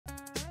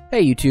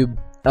Hey YouTube,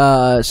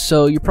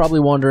 so you're probably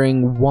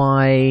wondering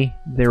why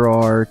there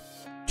are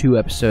 2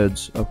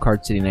 episodes of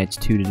Card City Nights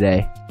 2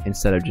 today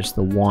instead of just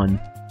the one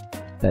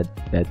that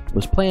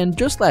was planned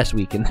just last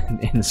week in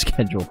the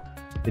schedule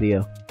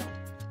video.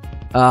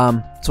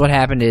 So what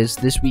happened is,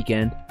 this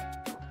weekend,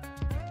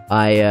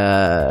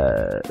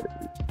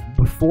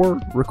 before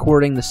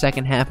recording the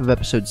second half of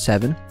episode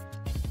 7,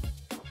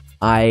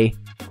 I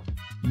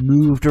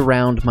moved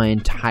around my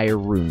entire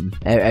room,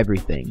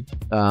 everything.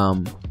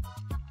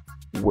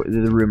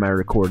 The room I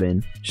record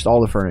in, just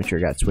all the furniture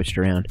got switched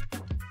around.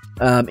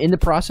 In the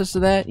process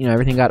of that,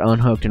 everything got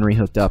unhooked and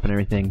rehooked up and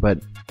everything, but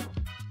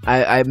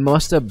I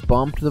must have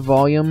bumped the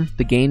volume,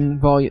 the gain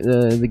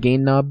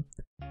knob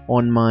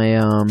on my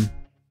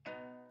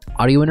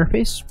audio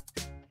interface,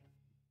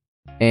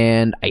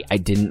 and I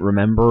didn't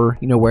remember,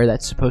 where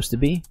that's supposed to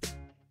be,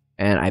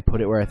 and I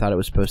put it where I thought it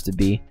was supposed to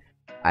be.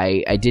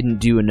 I didn't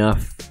do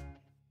enough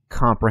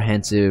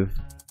comprehensive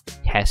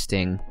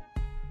testing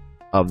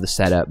of the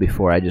setup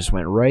before I just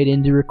went right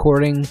into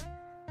recording,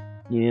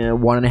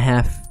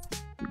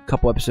 1.5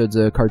 couple episodes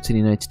of Card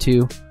City Nights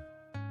 2.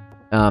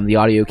 The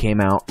audio came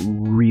out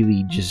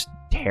really just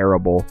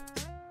terrible.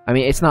 I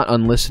mean, it's not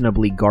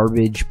unlistenably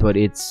garbage, but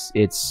it's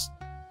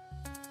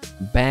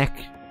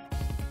back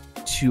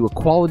to a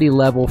quality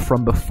level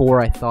from before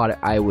I thought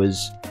I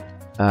was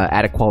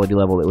at a quality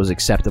level that was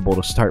acceptable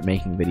to start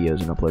making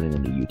videos and uploading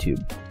them to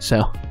YouTube.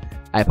 So,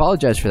 I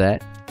apologize for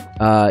that.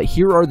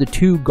 Here are the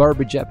 2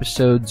 garbage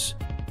episodes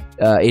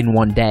in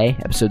one day,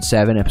 episode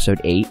 7,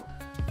 episode 8.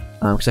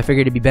 Because I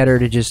figured it'd be better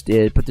to just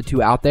put the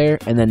 2 out there,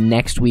 and then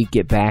next week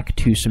get back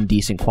to some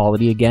decent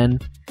quality again,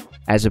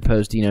 as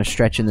opposed to,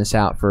 stretching this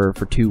out for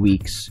 2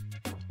 weeks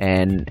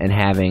and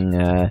having,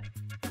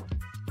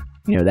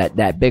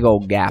 that big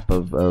old gap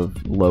of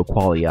low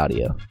quality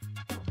audio.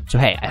 So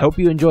hey, I hope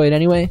you enjoy it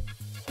anyway,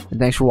 and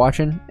thanks for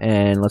watching,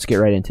 and let's get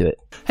right into it.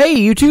 Hey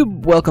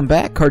YouTube, welcome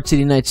back. Card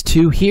City Nights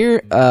 2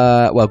 here.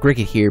 Well,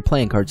 Gricket here,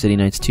 playing Card City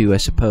Nights 2, I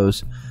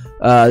suppose.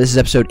 This is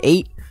episode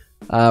 8.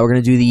 We're going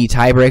to do the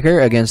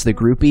tiebreaker against the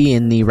groupie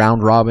in the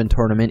round-robin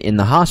tournament in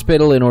the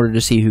hospital in order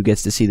to see who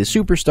gets to see the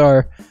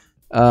superstar,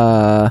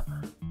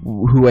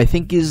 who I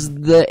think is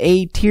the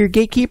A-tier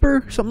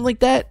gatekeeper, something like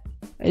that,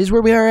 is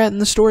where we are at in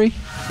the story.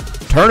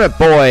 Turnip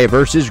Boy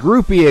versus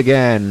groupie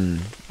again.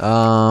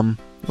 Oh,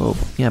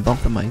 yeah,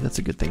 bump the mic, that's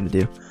a good thing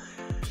to do.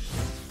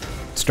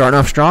 Starting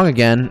off strong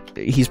again.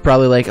 He's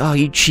probably like, oh,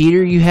 you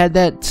cheater, you had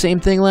that same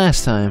thing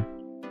last time.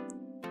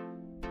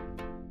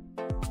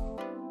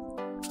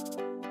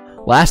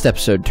 Last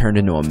episode turned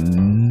into a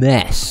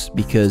mess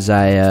because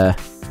I'm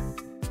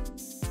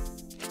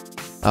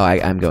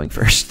going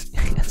first.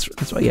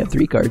 that's why you have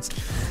 3 cards.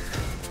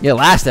 Yeah,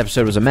 last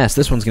episode was a mess.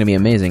 This one's gonna be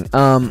amazing.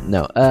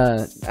 No.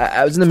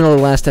 I was in the middle of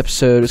the last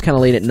episode. It was kind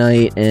of late at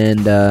night,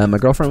 and my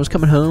girlfriend was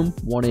coming home.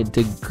 Wanted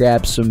to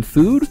grab some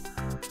food,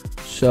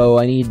 so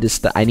I needed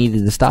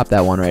to stop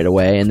that one right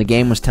away. And the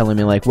game was telling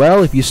me like,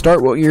 well, if you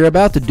start what you're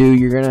about to do,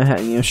 you're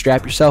gonna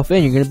strap yourself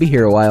in. You're gonna be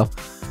here a while.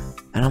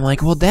 And I'm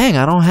like, well, dang,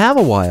 I don't have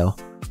a while.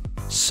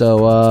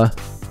 So,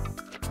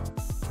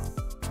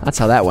 that's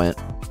how that went.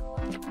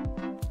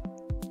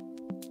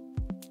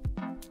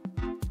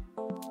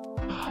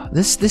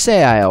 This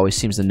AI always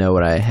seems to know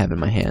what I have in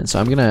my hand, so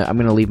I'm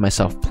gonna leave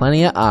myself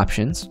plenty of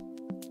options.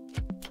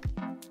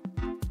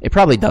 It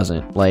probably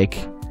doesn't. Like,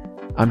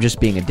 I'm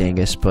just being a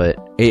dingus, but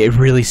it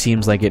really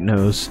seems like it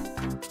knows.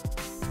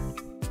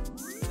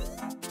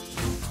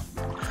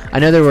 I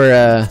know there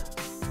were,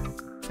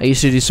 I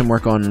used to do some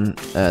work on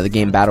the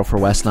game Battle for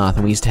Westnoth,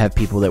 and we used to have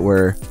people that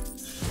were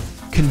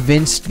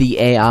convinced the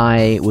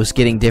AI was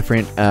getting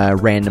different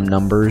random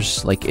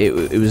numbers. Like,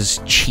 it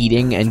was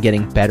cheating and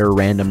getting better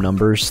random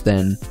numbers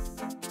than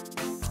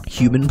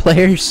human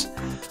players.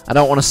 I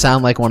don't want to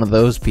sound like one of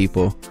those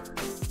people.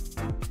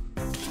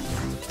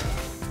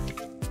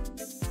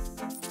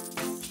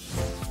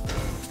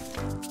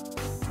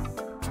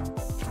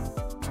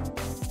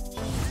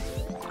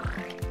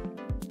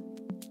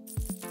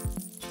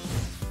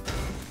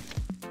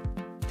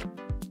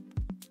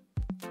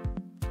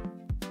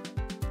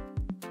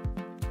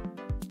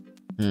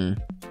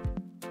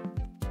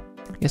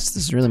 I guess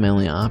this is really my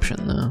only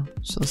option, though.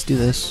 So let's do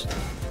this.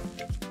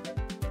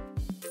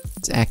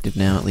 It's active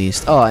now, at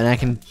least. Oh, and I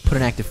can put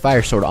an active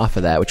fire sword off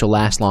of that, which will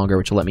last longer,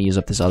 which will let me use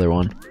up this other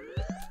one.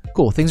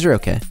 Cool, things are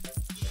okay.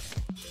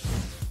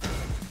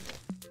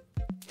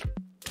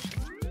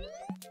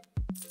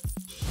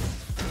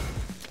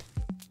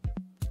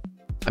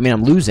 I mean,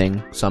 I'm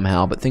losing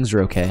somehow, but things are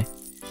okay.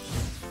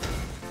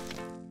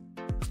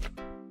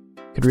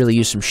 Could really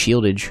use some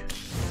shieldage.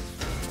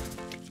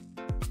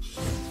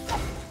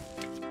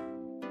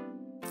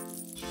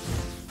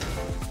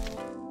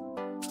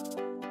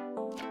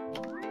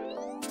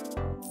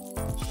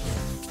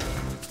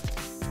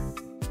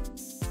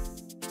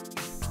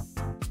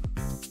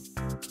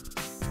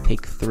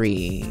 Take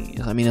 3.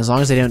 I mean, as long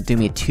as they don't do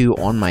me 2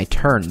 on my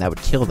turn, that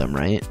would kill them,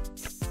 right?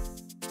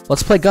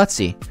 Let's play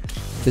Gutsy.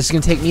 This is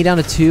going to take me down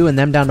to 2 and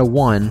them down to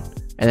 1,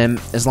 And then,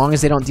 as long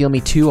as they don't deal me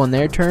 2 on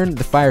their turn,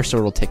 the fire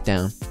sword will tick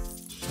down.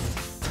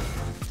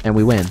 And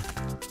we win.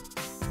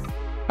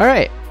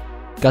 Alright.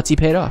 Gutsy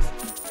paid off.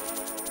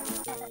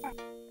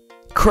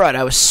 Crud,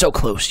 I was so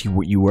close.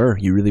 You were.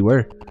 You really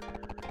were.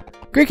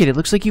 Cricket, it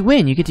looks like you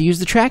win. You get to use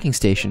the tracking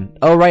station.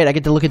 Oh, right. I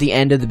get to look at the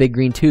end of the big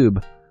green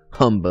tube.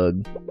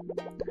 Humbug.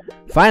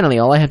 Finally,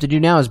 all I have to do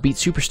now is beat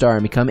Superstar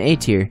and become A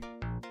tier.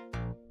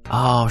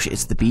 Oh,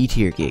 it's the B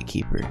tier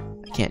gatekeeper.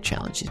 I can't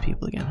challenge these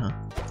people again, huh?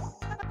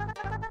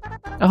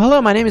 Oh,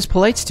 hello. My name is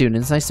Polite Student.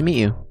 It's nice to meet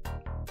you.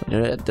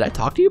 Did I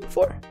talk to you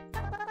before?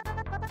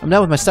 I'm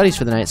done with my studies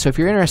for the night, so if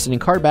you're interested in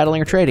card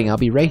battling or trading, I'll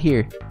be right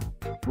here.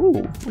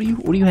 Ooh,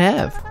 what do you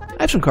have?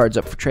 I have some cards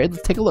up for trade.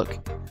 Let's take a look.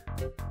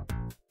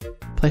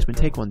 Placement,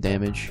 take 1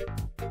 damage.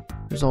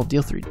 Resolve,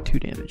 deal 2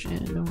 damage. Yeah,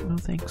 no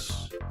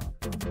thanks.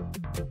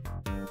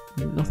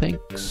 No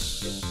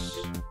thanks.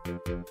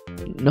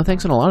 No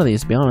thanks on a lot of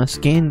these, to be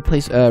honest. Gain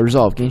place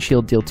resolve, gain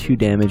shield, deal 2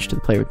 damage to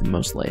the player with the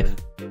most life.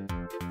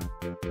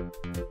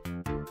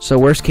 So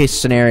worst case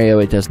scenario,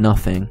 it does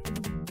nothing.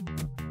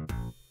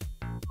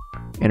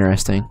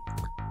 Interesting.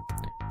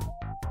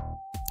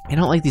 I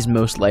don't like these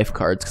most life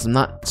cards because I'm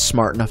not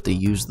smart enough to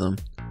use them.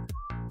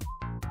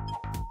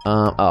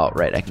 Oh,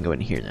 right, I can go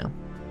in here now.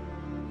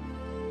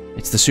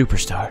 It's the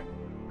Superstar.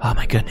 Oh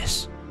my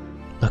goodness.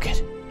 Look at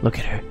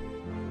her.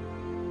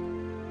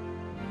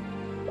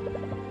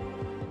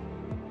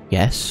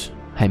 Yes,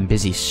 I'm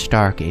busy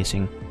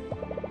stargazing.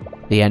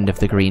 The end of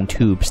the green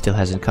tube still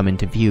hasn't come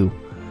into view.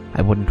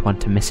 I wouldn't want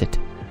to miss it.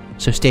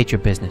 So state your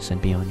business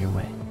and be on your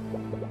way.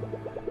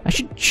 I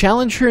should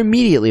challenge her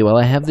immediately while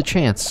I have the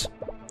chance.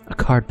 A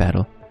card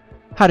battle.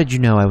 How did you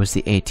know I was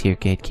the A-tier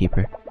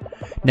gatekeeper?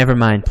 Never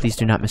mind, please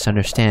do not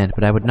misunderstand,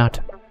 but I would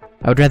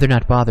rather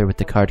not bother with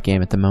the card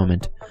game at the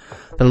moment.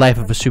 The life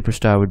of a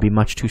superstar would be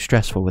much too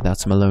stressful without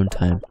some alone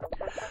time.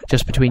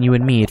 Just between you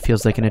and me, it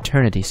feels like an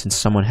eternity since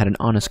someone had an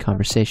honest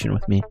conversation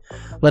with me,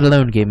 let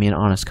alone gave me an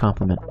honest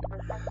compliment.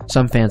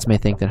 Some fans may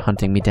think that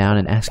hunting me down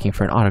and asking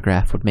for an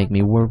autograph would make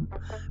me more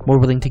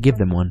willing to give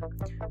them one,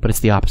 but it's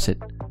the opposite.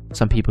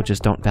 Some people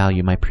just don't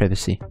value my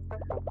privacy.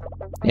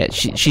 Yeah,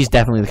 she's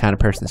definitely the kind of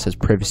person that says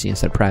privacy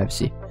instead of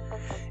privacy.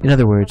 In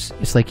other words,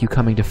 it's like you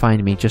coming to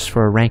find me just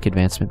for a rank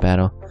advancement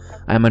battle.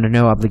 I am under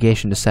no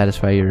obligation to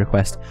satisfy your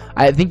request.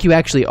 I think you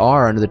actually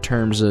are under the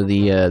terms of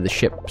the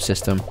ship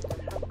system.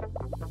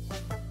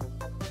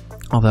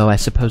 Although I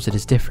suppose it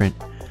is different.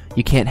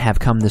 You can't have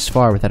come this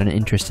far without an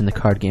interest in the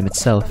card game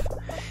itself.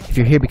 If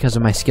you're here because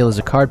of my skill as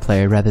a card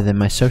player rather than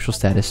my social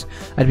status,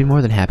 I'd be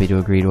more than happy to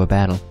agree to a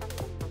battle.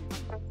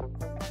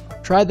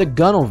 Try the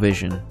Gunnel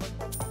Vision.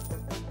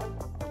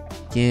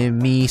 Give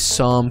me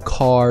some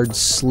card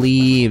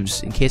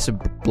sleeves. In case of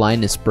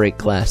blindness break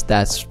glass,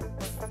 that's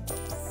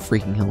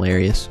freaking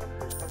hilarious.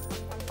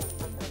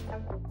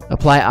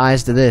 Apply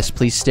eyes to this.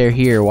 Please stare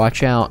here.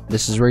 Watch out.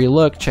 This is where you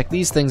look. Check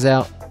these things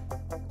out.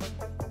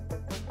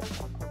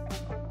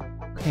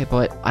 Okay,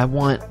 but I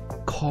want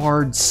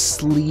card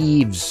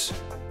sleeves.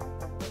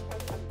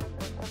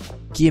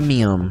 Give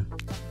me them.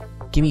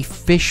 Give me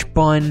fish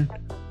bun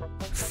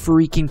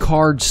freaking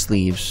card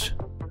sleeves.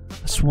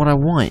 That's what I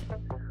want.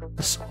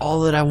 That's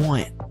all that I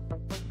want.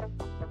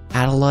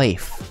 Out of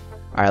life.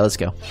 Alright, let's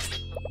go.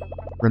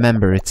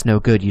 Remember, it's no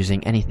good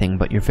using anything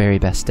but your very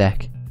best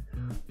deck.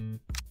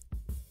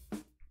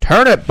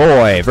 Turnip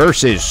Boy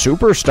versus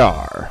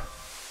Superstar.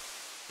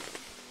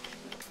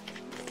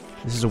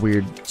 This is a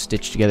weird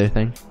stitched together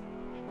thing.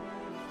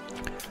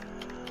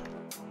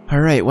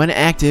 Alright, when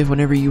active,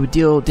 whenever you would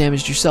deal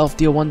damage to yourself,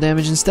 deal 1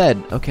 damage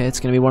instead. Okay, it's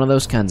gonna be one of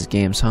those kinds of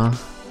games, huh?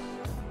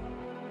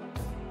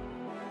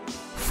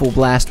 Full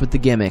blast with the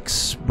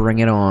gimmicks. Bring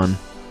it on.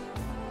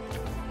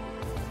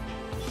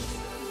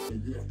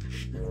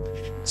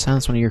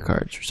 Silence one of your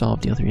cards. Resolve,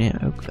 deal 3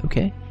 damage.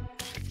 Okay.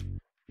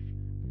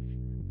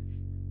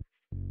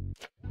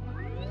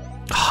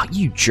 Oh,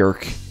 you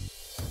jerk.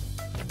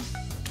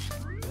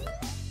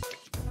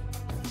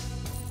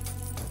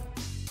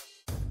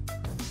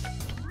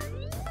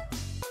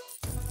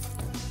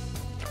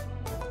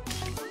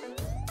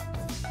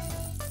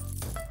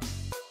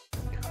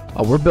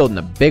 Oh, we're building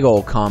a big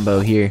old combo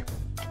here.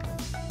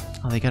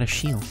 Oh, they got a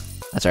shield.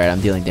 That's alright,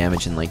 I'm dealing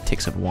damage in like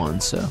ticks of 1,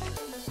 so.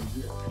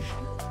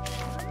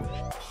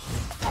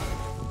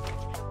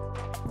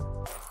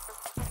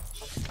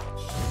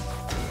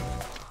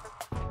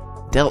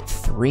 Dealt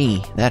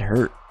 3. That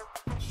hurt.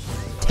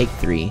 Take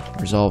 3.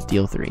 Resolve,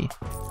 deal 3.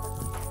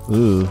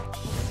 Ooh.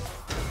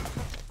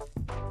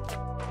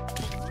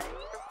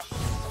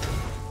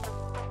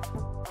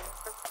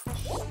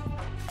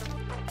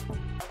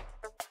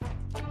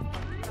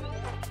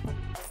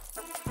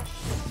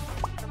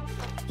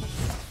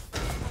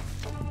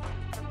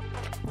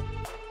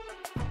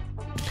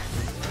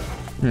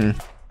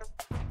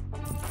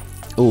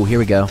 Oh, here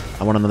we go.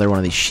 I want another one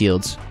of these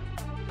shields.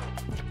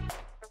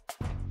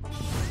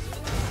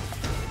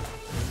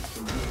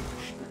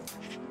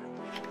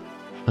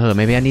 Oh,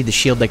 maybe I need the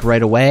shield like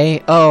right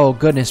away. Oh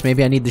goodness,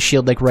 maybe I need the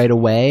shield like right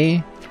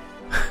away.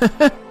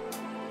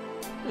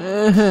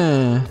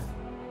 Yeah,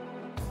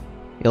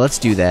 let's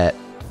do that.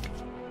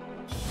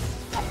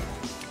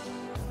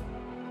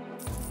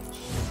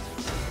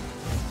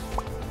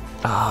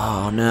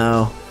 Oh,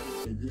 no.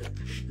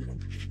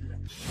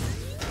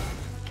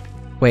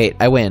 Wait,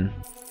 I win.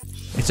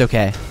 It's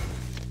okay.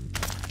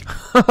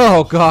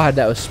 Oh, God,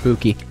 that was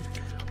spooky.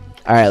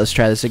 Alright, let's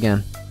try this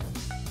again.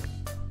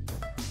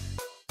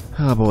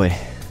 Oh, boy.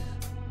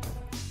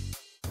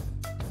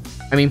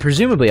 I mean,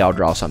 presumably I'll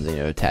draw something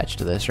to attach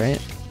to this,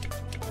 right?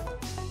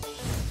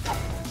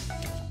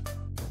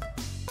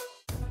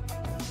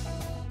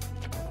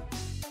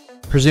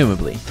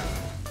 Presumably.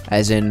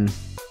 As in,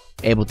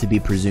 able to be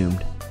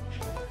presumed.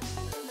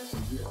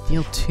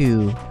 Deal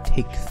 2,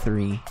 take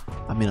 3.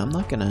 I mean, I'm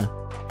not gonna...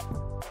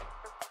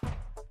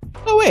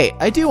 Oh wait,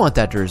 I do want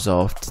that to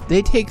resolve.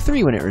 They take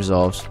 3 when it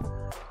resolves.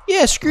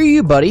 Yeah, screw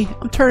you, buddy.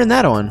 I'm turning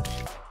that on.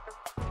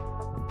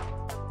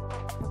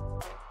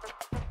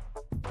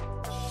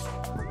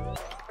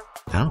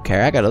 I don't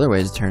care, I got other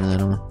ways of turning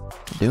that on.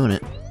 I'm doing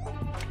it.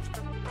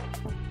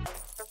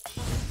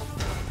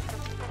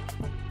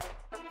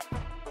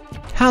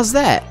 How's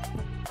that?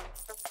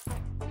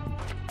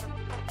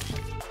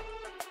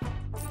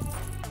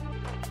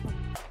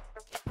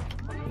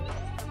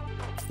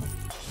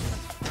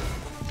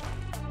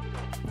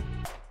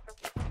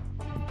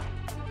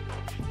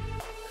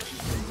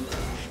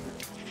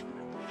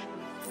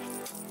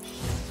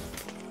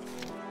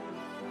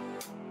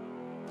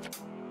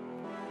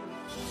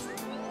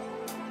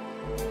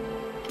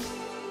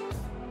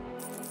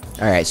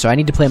 Alright, so I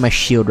need to play my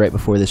shield right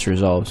before this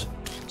resolves.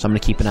 So I'm going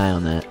to keep an eye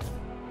on that.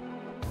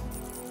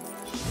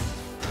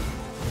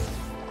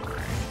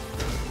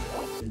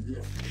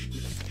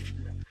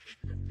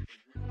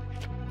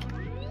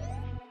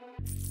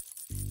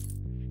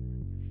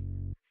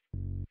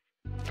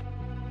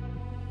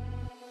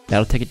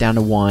 That'll take it down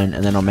to 1,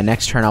 and then on my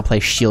next turn I'll play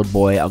Shield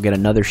Boy. I'll get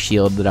another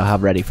shield that I'll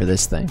have ready for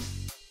this thing.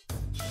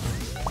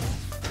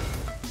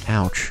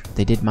 Ouch,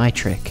 they did my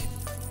trick.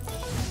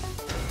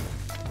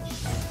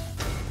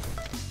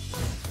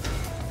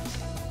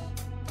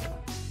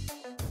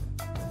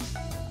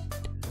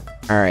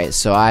 Alright,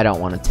 so I don't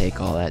want to take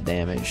all that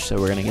damage, so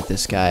we're going to get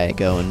this guy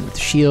going with the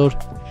shield.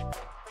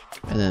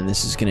 And then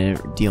this is going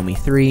to deal me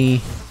 3,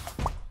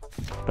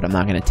 but I'm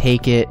not going to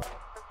take it.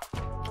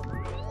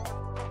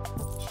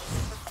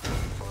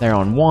 They're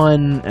on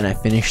 1, and I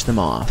finish them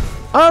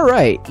off.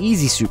 Alright,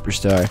 easy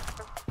Superstar.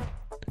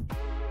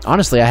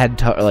 Honestly, I had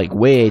like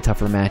way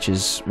tougher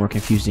matches, more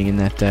confusing in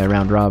that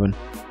round robin.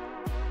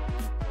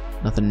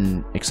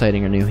 Nothing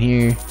exciting or new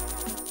here.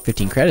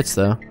 15 credits,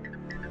 though.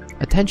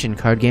 Attention,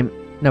 card game...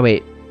 No,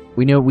 wait.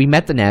 We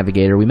met the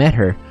Navigator. We met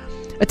her.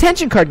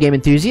 Attention, card game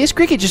enthusiasts.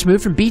 Cricket just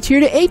moved from B tier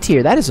to A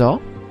tier. That is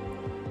all.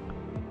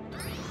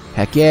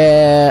 Heck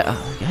yeah.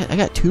 Oh, I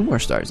got 2 more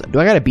stars. Do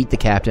I gotta beat the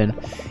captain?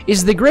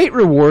 Is the great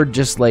reward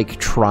just, like,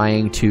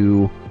 trying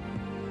to...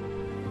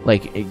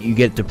 Like, you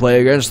get to play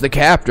against the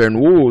captain.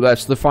 Ooh,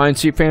 that's the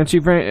fancy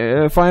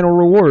final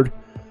reward.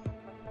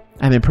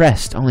 I'm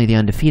impressed. Only the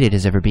undefeated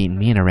has ever beaten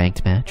me in a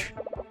ranked match.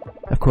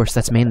 Of course,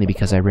 that's mainly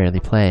because I rarely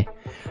play.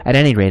 At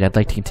any rate, I'd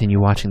like to continue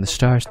watching the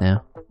stars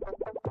now.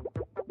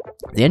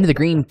 The end of the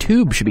green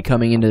tube should be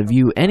coming into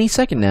view any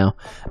second now.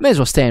 I may as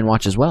well stay and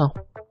watch as well.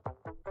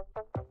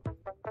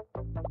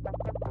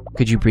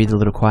 Could you breathe a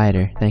little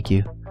quieter? Thank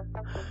you.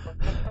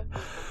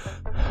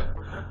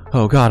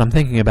 Oh god, I'm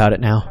thinking about it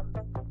now.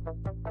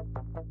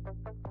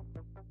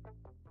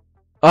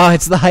 Oh,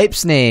 it's the Hype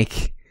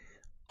Snake!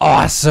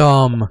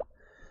 Awesome!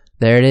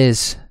 There it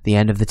is, the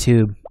end of the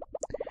tube.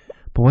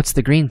 But what's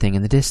the green thing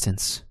in the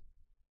distance?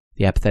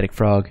 The apathetic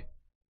frog.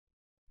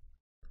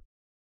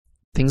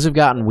 Things have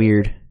gotten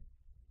weird.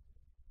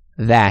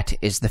 That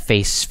is the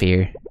face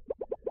sphere.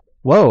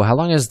 Whoa, how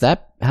long has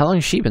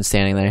she been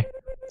standing there?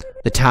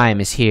 The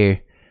time is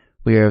here.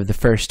 We are the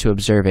first to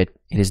observe it.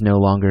 It is no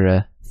longer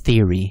a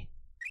theory.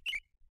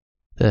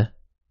 The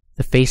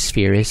face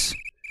sphere is...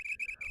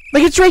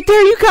 Like, it's right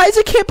there, you guys!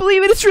 I can't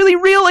believe it! It's really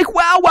real! Like,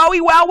 wow,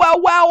 wowie, wow, wow,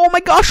 wow! Oh my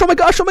gosh, oh my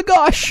gosh, oh my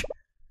gosh!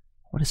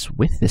 What is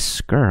with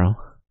this girl?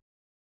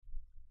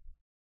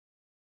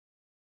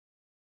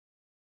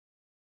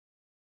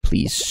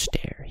 Please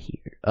stare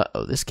here.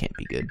 Uh-oh, this can't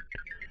be good.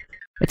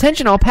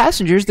 Attention all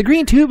passengers, the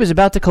green tube is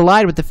about to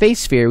collide with the face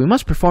sphere. We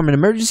must perform an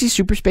emergency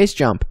super space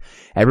jump.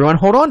 Everyone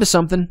hold on to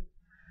something.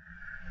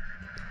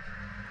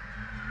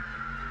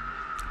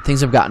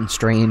 Things have gotten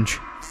strange.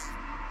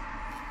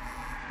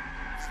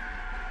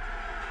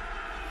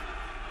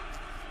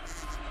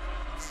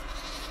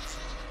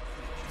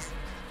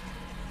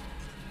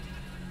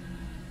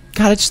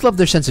 God, I just love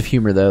their sense of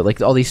humor, though.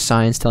 Like, all these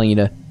signs telling you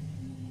to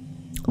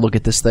look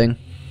at this thing.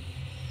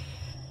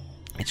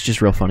 It's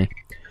just real funny.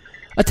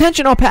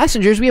 Attention all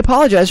passengers, we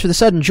apologize for the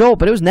sudden jolt,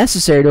 but it was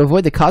necessary to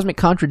avoid the cosmic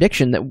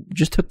contradiction that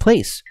just took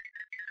place.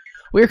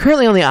 We are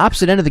currently on the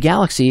opposite end of the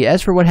galaxy.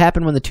 As for what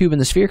happened when the tube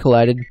and the sphere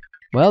collided,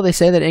 well, they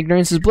say that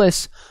ignorance is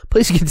bliss.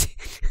 Please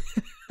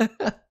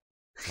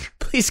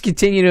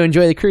continue to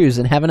enjoy the cruise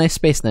and have a nice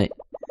space night.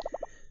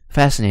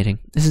 Fascinating.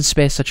 Isn't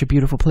space such a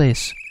beautiful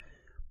place?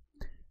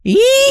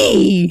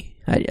 Eee!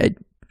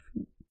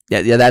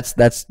 Yeah, that's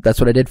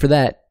what I did for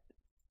that.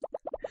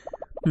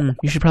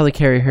 You should probably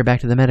carry her back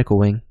to the medical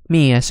wing.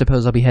 Me, I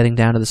suppose I'll be heading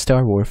down to the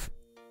Star Wharf.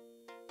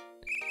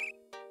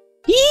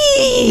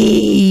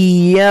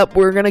 Yep,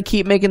 we're gonna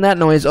keep making that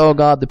noise. Oh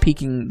god, the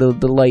peaking, the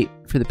light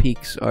for the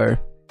peaks are...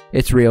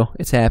 It's real.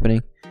 It's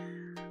happening.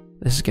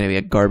 This is gonna be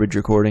a garbage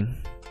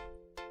recording.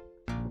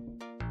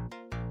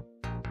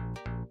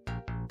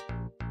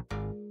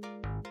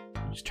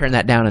 Just turn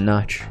that down a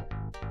notch.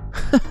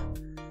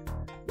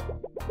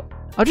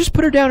 I'll just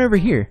put her down over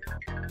here.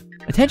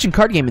 Attention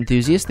card game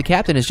enthusiasts, the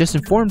captain has just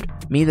informed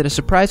me that a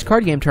surprise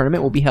card game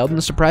tournament will be held in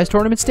the Surprise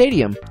Tournament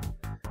Stadium.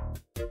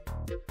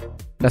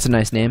 That's a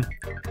nice name.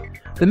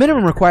 The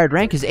minimum required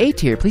rank is A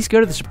tier. Please go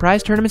to the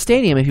Surprise Tournament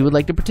Stadium if you would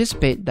like to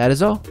participate. That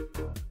is all.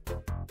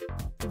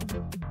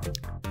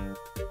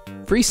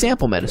 Free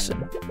sample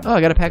medicine. Oh,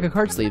 I got a pack of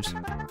card sleeves.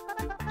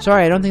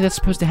 Sorry, I don't think that's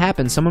supposed to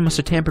happen. Someone must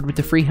have tampered with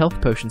the free health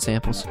potion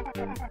samples.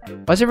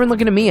 Why is everyone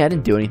looking at me? I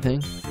didn't do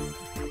anything.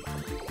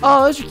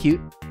 Oh, those are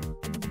cute.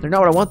 They're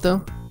not what I want,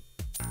 though.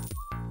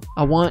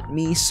 I want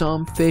me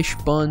some fish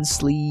bun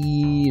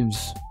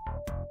sleeves.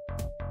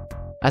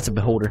 That's a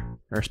beholder.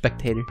 Or a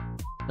spectator.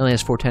 It only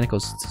has 4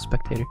 tentacles. It's a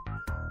spectator.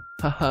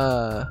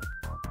 Haha.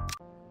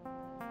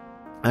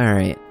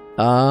 Alright.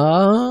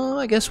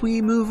 I guess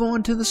we move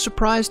on to the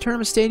Surprise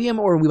Tournament Stadium,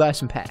 or we buy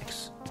some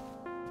packs.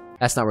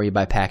 That's not where you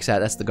buy packs at.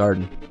 That's the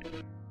garden.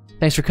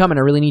 Thanks for coming.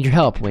 I really need your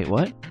help. Wait,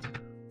 what?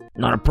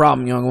 Not a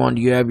problem, young one.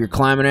 Do you have your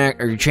climbing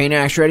axe or your chain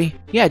axe ready?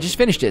 Yeah, I just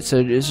finished it.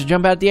 So just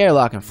jump out the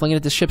airlock and fling it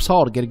at the ship's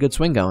hull to get a good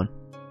swing going.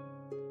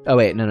 Oh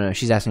wait, no.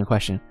 She's asking a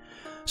question.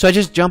 So I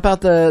just jump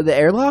out the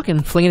airlock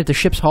and fling it at the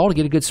ship's hull to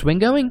get a good swing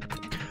going?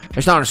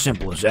 It's not as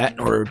simple as that. In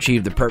order to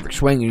achieve the perfect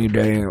swing, you need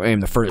to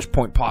aim the furthest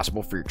point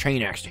possible for your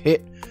chain axe to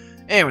hit,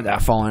 and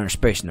without falling into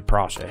space in the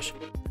process.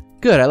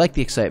 Good, I like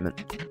the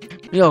excitement.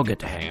 You'll get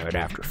the hang of it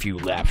after a few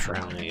laps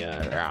around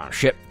the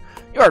ship.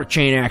 The art of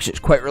chain axe is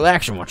quite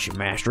relaxing once you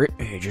master it.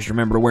 You just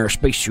remember to wear a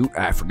spacesuit.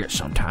 I forget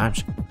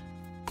sometimes.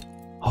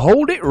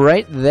 Hold it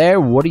right there.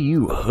 What are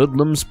you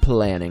hoodlums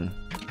planning?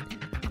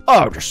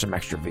 Oh, just some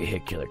extra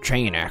vehicular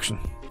chain axing.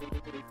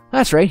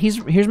 That's right.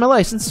 Here's my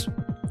license.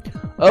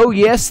 Oh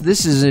yes,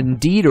 this is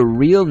indeed a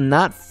real,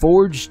 not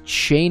forged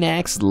chain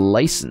axe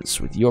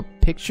license with your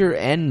picture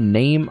and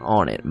name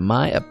on it.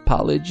 My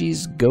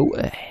apologies. Go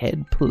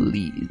ahead,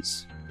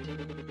 please.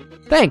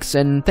 Thanks,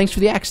 and thanks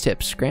for the axe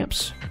tips,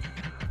 Gramps.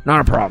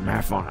 Not a problem.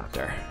 Have fun out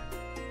there.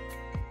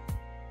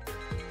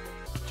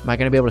 Am I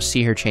gonna be able to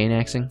see her chain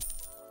axing?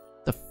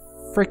 The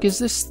frick is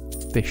this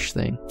fish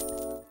thing?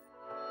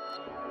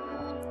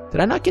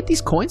 Did I not get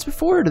these coins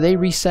before, or do they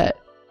reset?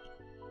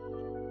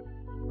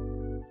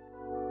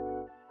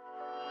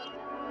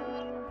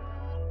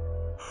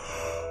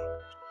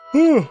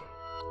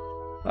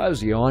 I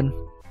was yawn.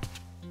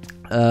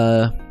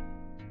 So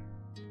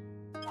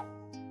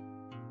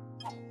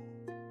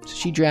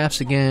she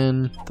drafts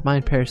again. The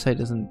mind parasite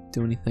doesn't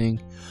do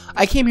anything.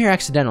 I came here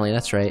accidentally,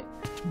 that's right.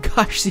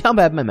 Gosh, see how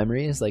bad my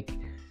memory is? Like,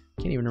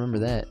 can't even remember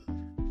that.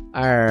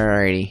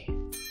 Alrighty.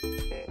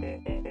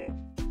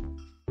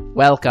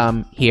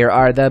 Welcome. Here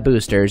are the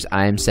boosters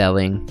I'm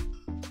selling.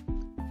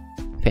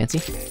 Fancy?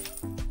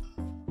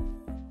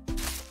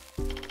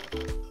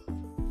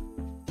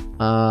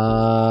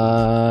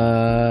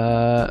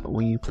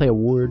 When you play a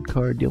ward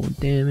card, deal 1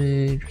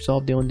 damage.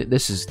 Resolve, deal 1 damage.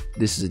 This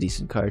is a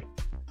decent card.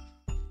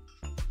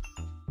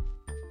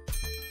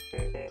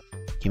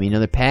 Give me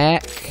another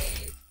pack.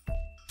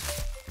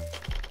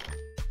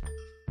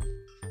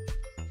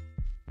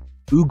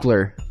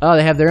 Oogler. Oh,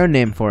 they have their own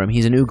name for him.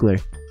 He's an oogler.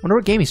 Wonder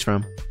what game he's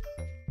from.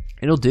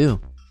 It'll do.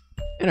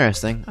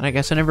 Interesting. I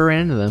guess I never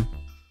ran into them.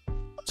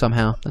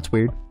 Somehow. That's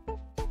weird.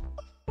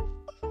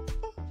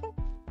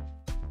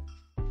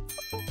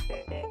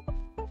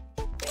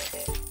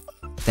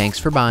 Thanks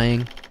for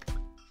buying.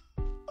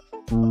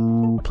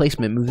 Ooh,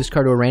 placement. Move this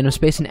card to a random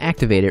space and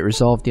activate it.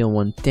 Resolve, deal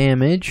 1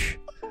 damage.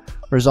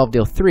 Resolve,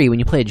 deal 3. When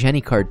you play a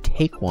Jenny card,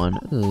 take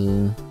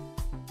 1.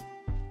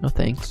 No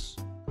thanks.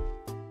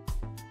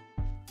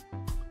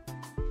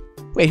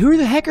 Wait, who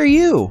the heck are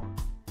you?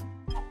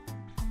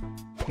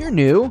 You're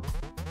new.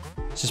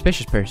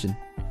 Suspicious person.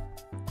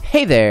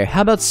 Hey there,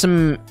 how about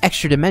some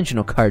extra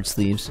dimensional card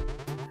sleeves?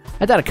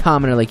 I thought a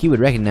commoner like you would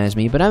recognize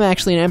me, but I'm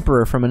actually an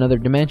emperor from another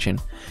dimension.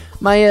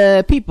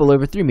 My people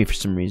overthrew me for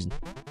some reason.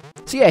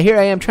 So yeah, here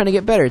I am trying to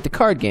get better at the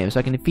card game so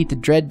I can defeat the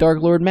Dread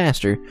Dark Lord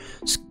Master.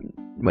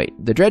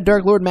 The Dread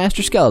Dark Lord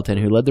Master Skeleton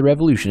who led the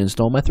revolution and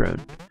stole my throne.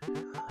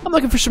 I'm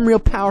looking for some real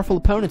powerful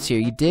opponents here,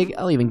 you dig?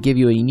 I'll even give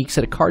you a unique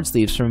set of card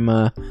sleeves from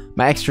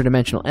my extra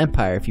dimensional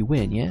empire if you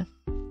win, yeah?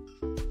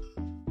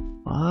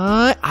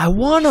 What? I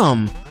want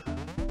them!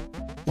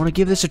 Want to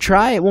give this a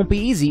try? It won't be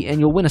easy, and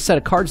you'll win a set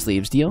of card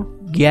sleeves, deal?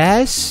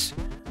 Yes?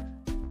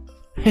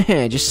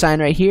 Just sign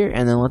right here,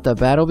 and then let the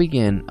battle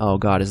begin. Oh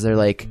god, is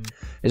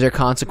there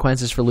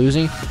consequences for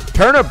losing?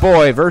 Turnip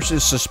Boy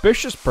versus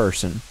Suspicious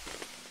Person.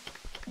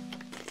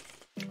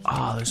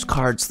 Oh, those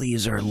card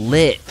sleeves are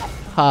lit.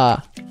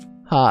 Ha.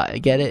 Ha, I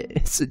get it.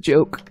 It's a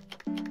joke.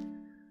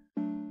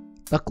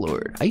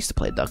 Ducklord. I used to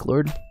play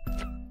Ducklord.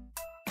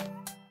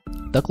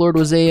 Ducklord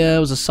was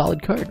a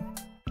solid card.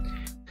 I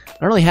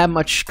don't really have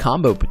much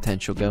combo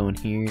potential going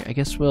here. I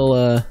guess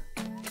we'll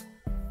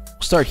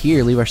start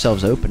here, leave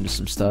ourselves open to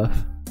some stuff.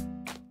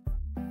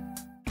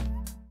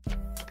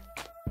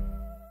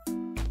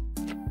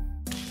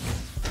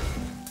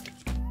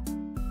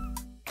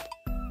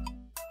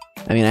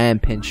 I mean, I am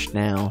pinched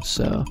now,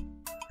 so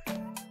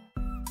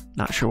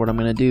not sure what I'm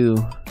gonna do.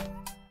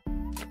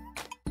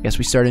 Guess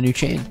we start a new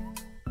chain.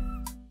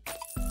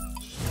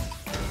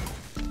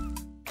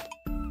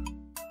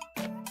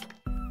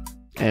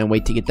 And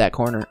wait to get that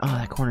corner. Oh,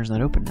 that corner's not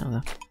open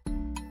now, though.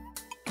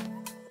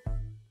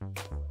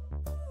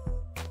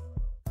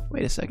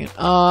 Wait a second.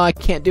 Oh, I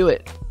can't do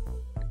it.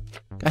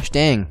 Gosh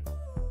dang.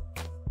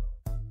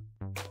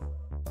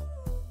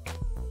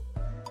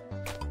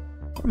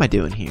 What am I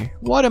doing here?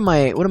 What am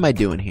I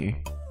doing here?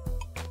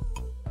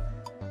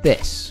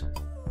 This.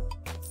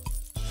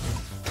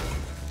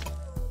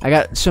 I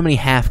got so many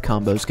half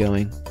combos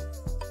going.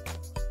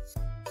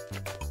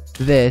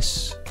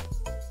 This.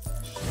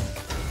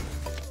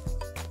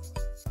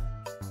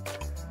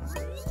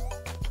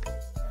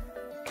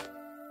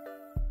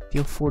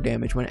 Deal 4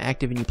 damage when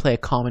active and you play a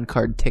common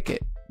card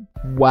ticket.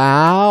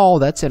 Wow,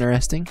 that's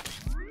interesting.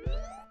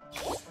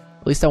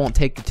 At least I won't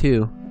take the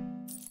 2.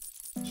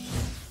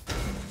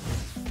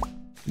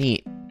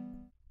 Neat.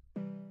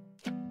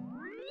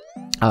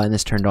 Oh, and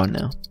this turned on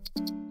now.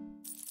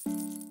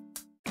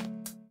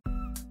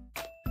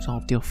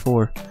 Solve deal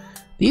 4.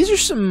 These are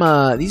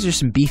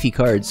some beefy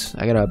cards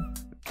I gotta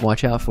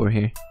watch out for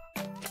here.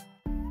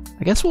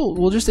 I guess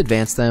we'll just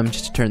advance them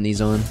just to turn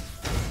these on.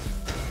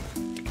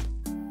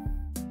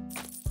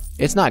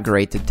 It's not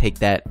great to take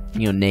that,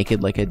 you know,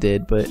 naked like I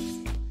did, but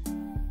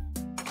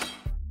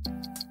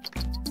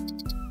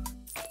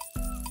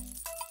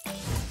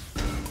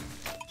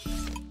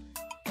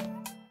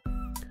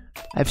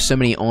I have so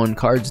many on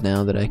cards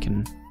now that I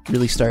can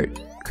really start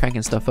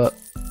cranking stuff up.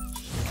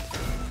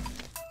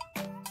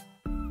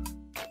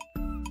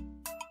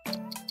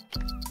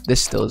 This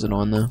still isn't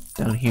on though,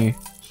 down here.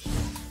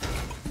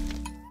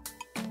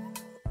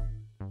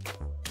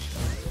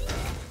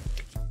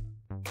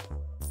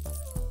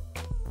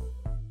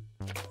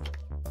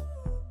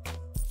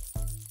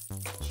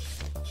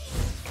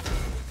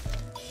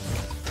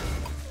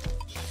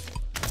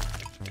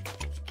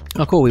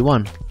 Oh cool, we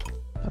won.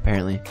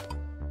 Apparently.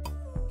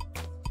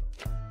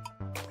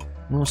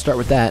 We'll start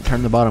with that,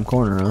 turn the bottom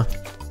corner, huh?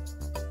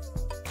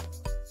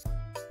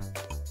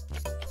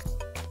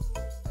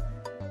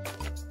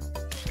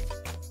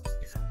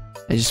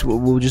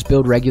 We'll just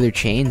build regular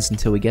chains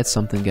until we get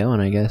something going,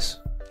 I guess.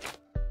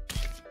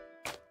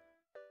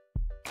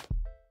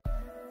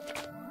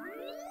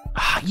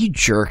 Ah, you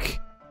jerk.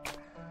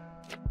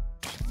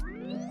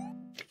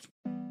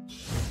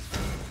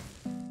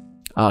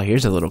 Oh,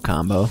 here's a little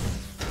combo.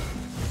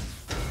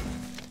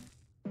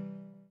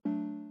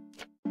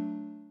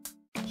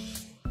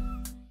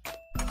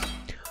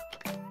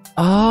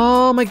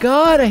 Oh my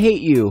god, I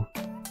hate you.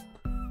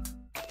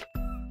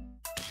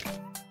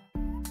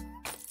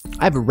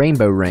 I have a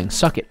rainbow ring.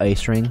 Suck it,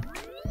 ice ring.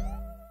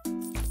 I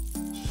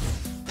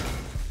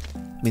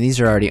mean,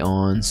 these are already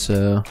on,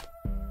 so...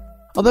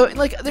 Although,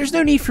 like, there's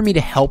no need for me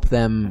to help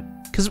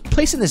them, because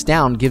placing this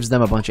down gives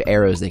them a bunch of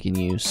arrows they can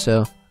use,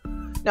 so...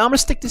 Now I'm gonna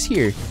stick this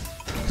here,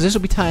 because this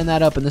will be tying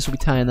that up, and this will be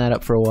tying that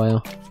up for a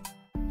while.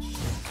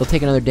 They'll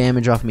take another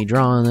damage off me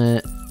drawing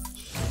it.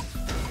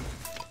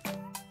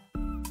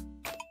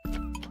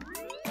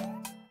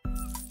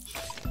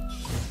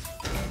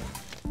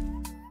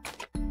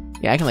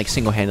 Yeah, I can like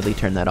single-handedly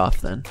turn that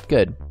off then.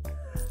 Good.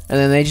 And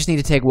then they just need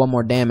to take 1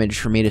 more damage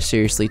for me to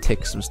seriously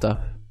tick some stuff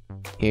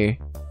here.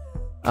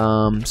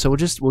 So we'll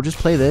just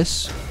play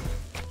this,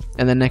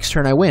 and then next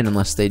turn I win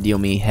unless they deal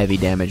me heavy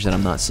damage that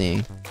I'm not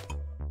seeing.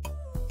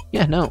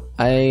 Yeah, no,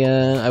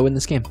 I win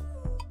this game.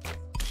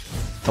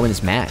 I win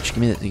this match.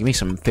 Give me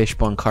some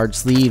fishbone card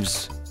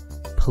sleeves,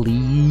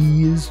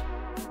 please.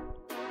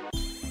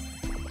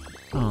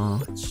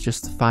 Oh, it's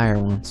just the fire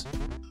ones.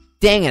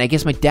 Dang it! I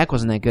guess my deck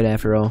wasn't that good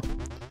after all.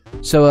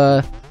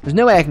 So, there's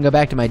no way I can go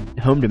back to my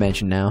home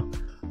dimension now.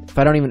 If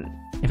I don't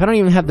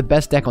even have the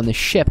best deck on this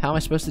ship, how am I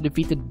supposed to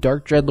defeat the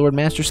Dark Dreadlord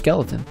Master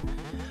Skeleton?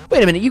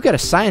 Wait a minute, you've got a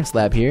science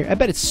lab here. I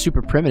bet it's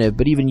super primitive,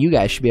 but even you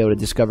guys should be able to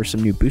discover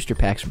some new booster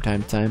packs from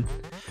time to time.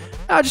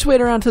 I'll just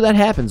wait around until that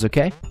happens,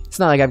 okay? It's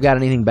not like I've got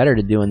anything better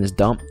to do in this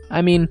dump.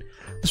 I mean,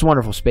 this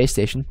wonderful space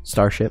station,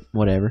 starship,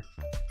 whatever.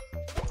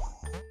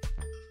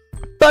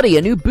 Buddy,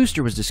 a new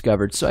booster was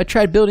discovered, so I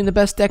tried building the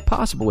best deck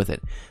possible with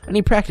it. I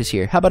need practice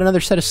here. How about another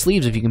set of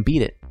sleeves if you can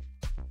beat it?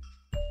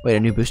 Wait, a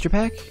new booster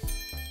pack?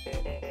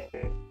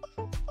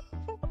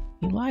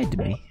 You lied to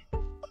me.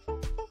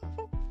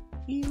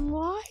 You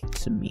lied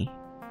to me.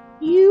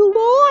 You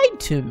lied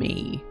to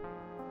me.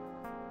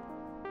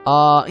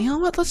 You know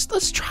what?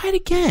 Let's try it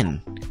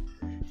again.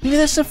 Maybe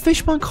that's the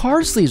fishbone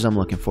card sleeves I'm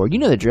looking for. You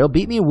know the drill.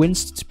 Beat me and win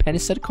a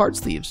set of card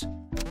sleeves.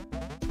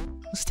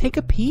 Let's take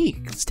a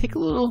peek. Let's take a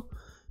little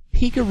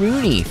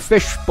peek-a-rooney.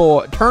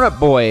 Turnip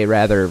boy,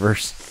 rather,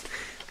 versus...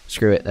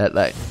 Screw it.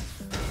 That.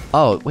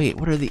 Oh, wait.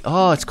 What are the...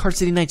 Oh, it's Card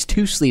City Knights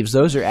 2 sleeves.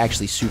 Those are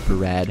actually super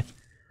rad.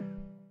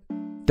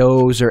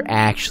 Those are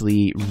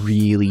actually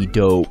really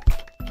dope.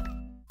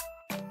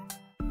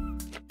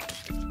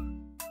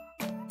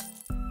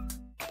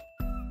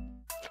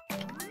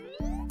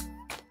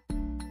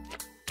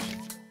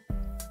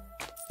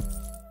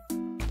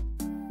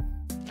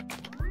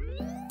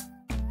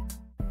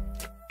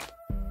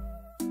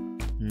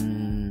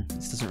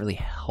 doesn't really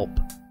help.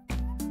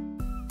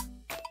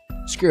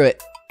 Screw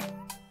it.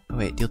 Oh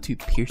wait, deal 2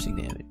 piercing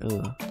damage.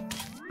 Ugh.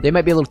 They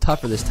might be a little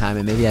tougher this time,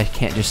 and maybe I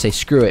can't just say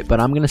screw it, but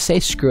I'm gonna say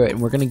screw it,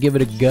 and we're gonna give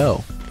it a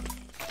go.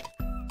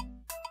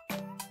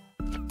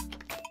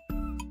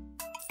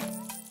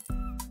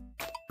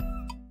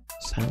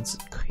 Silence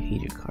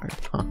Kaija card,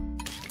 huh?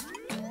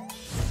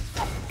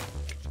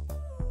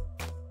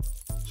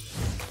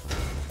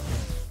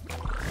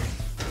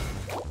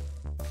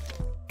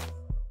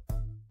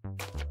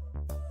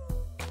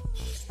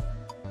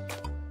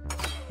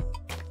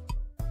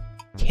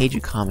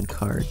 Kaija common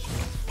card.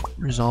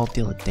 Resolve,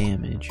 deal a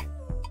damage.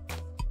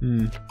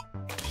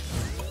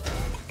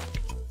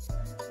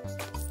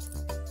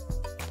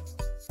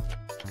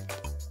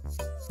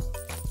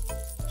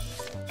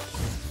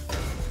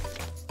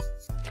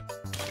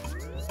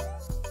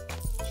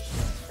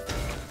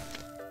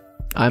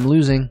 I'm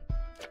losing.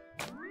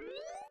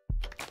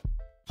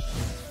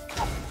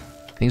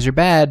 Things are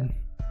bad.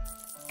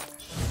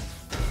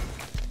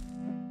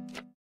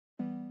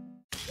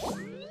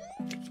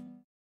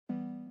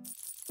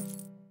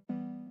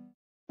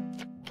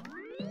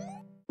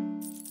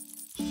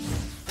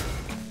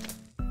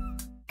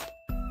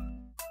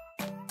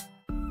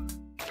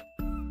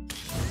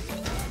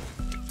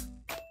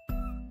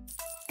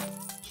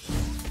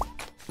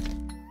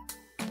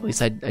 At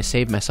least I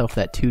saved myself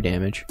that 2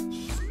 damage.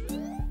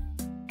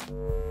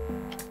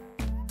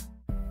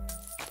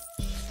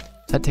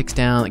 So that takes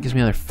down, that gives me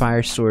another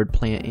fire sword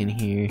plant in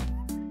here.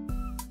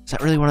 Is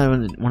that really what I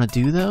want to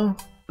do though?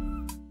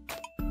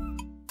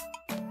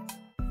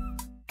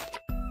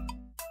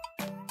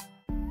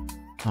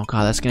 Oh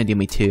god, that's gonna do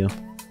me 2.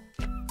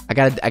 I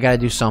gotta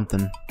do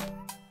something.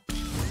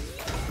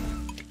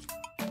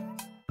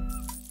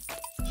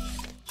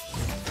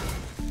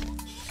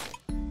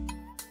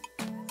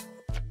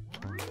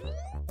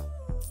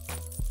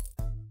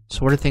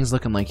 So what are things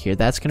looking like here?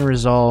 That's gonna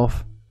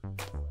resolve.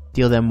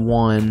 Deal them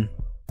 1.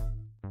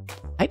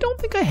 I don't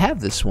think I have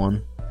this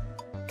one.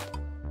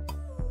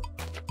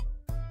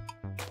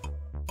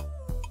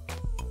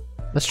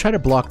 Let's try to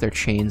block their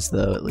chains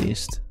though, at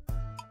least.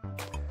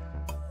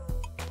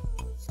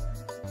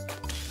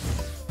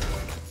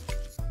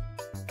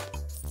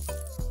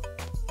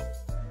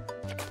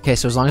 Okay,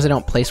 so as long as I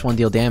don't place 1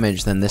 deal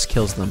damage, then this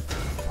kills them.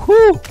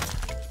 Whew!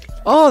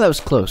 Oh, that was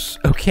close.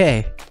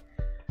 Okay.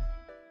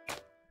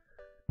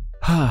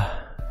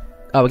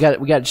 Oh, we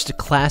got just a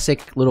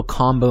classic little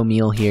combo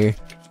meal here.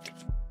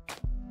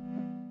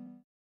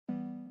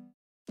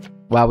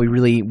 Wow, we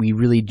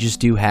really just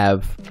do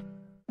have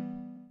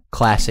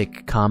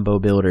classic combo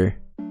builder.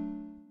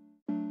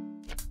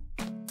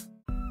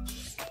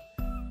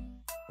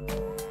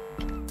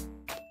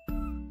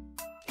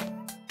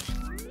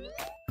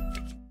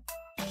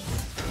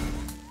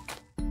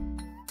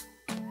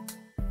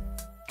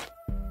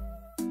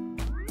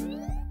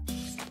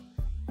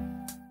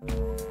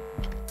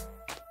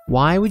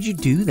 Why would you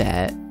do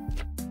that?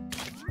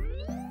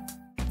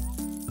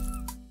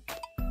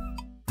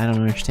 I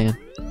don't understand.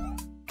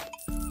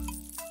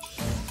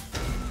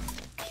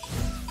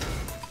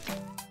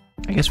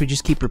 I guess we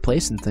just keep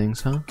replacing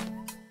things, huh?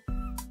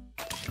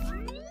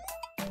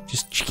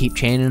 Just keep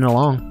chaining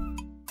along.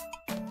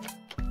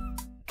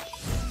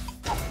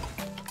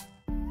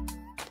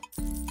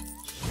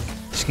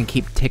 Just gonna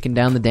keep ticking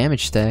down the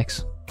damage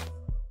stacks.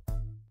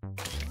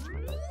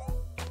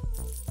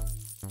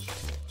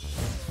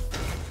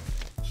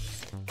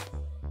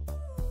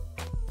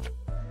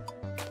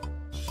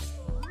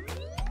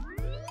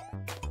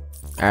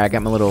 Alright, I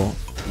got my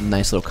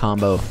nice little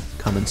combo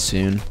coming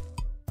soon.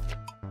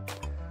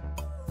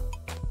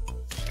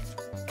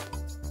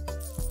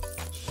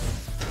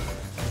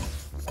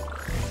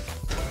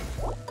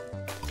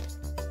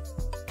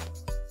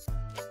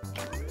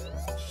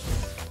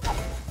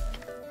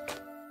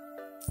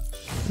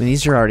 I mean,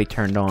 these are already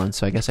turned on,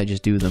 so I guess I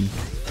just do them.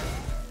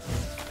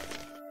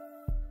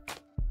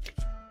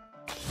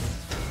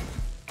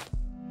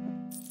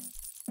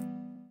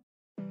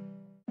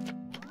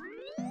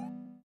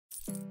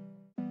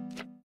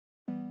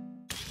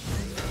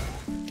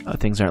 Oh,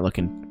 things aren't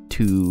looking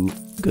too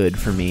good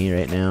for me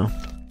right now.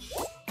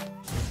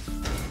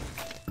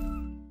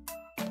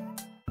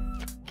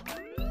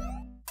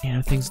 You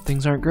know,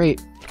 things aren't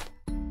great.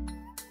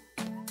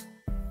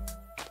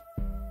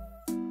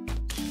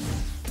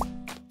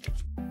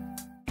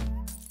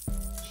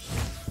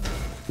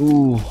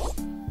 Ooh.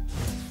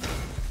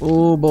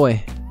 Oh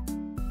boy.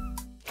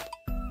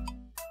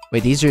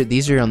 Wait, these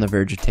are on the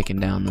verge of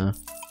ticking down though.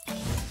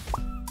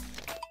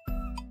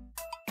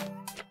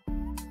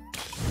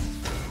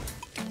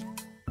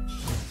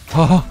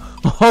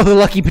 Oh, the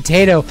lucky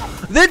potato.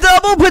 The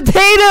double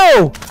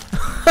potato!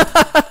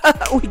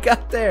 We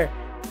got there.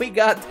 We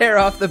got there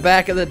off the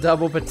back of the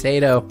double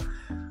potato.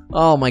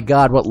 Oh my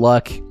god, what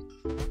luck.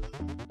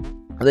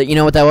 You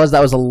know what that was?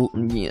 That was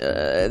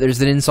a...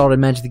 there's an insult in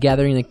Magic the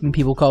Gathering. Like,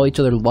 people call each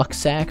other luck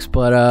sacks,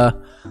 but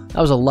that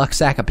was a luck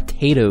sack of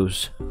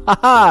potatoes.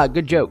 Haha,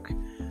 good joke.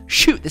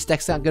 Shoot, this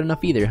deck's not good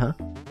enough either, huh?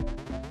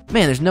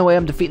 Man, there's no way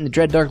I'm defeating the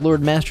Dread Dark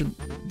Lord Master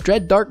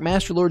Dread Dark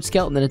Master Lord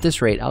Skeleton at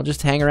this rate. I'll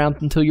just hang around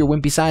until your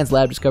Wimpy Science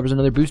Lab discovers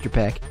another booster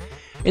pack.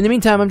 In the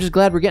meantime, I'm just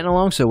glad we're getting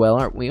along so well,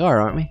 aren't we?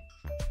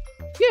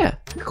 Yeah,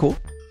 you're cool.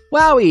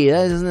 Wowie,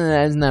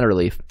 isn't that a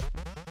relief?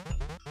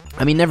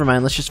 I mean, never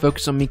mind. Let's just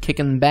focus on me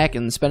kicking back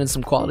and spending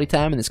some quality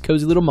time in this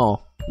cozy little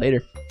mall.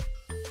 Later.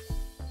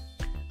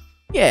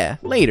 Yeah,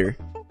 later.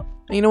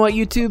 And you know what,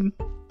 YouTube?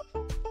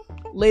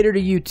 Later to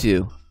you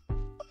two.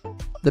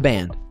 The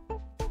band.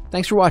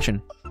 Thanks for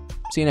watching.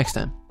 See you next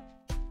time.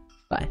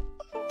 Bye.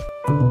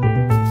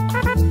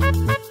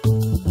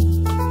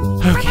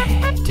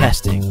 Okay,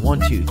 testing.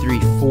 1, 2, 3,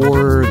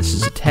 4. This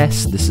is a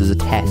test. This is a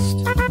test.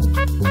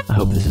 I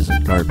hope this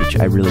isn't garbage.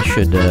 I really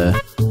should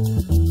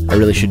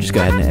just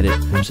go ahead and edit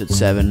episode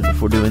 7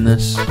 before doing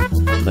this.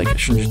 Like, I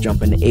shouldn't just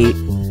jump into 8.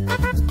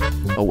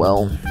 Oh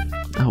well.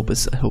 I hope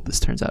this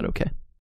turns out okay.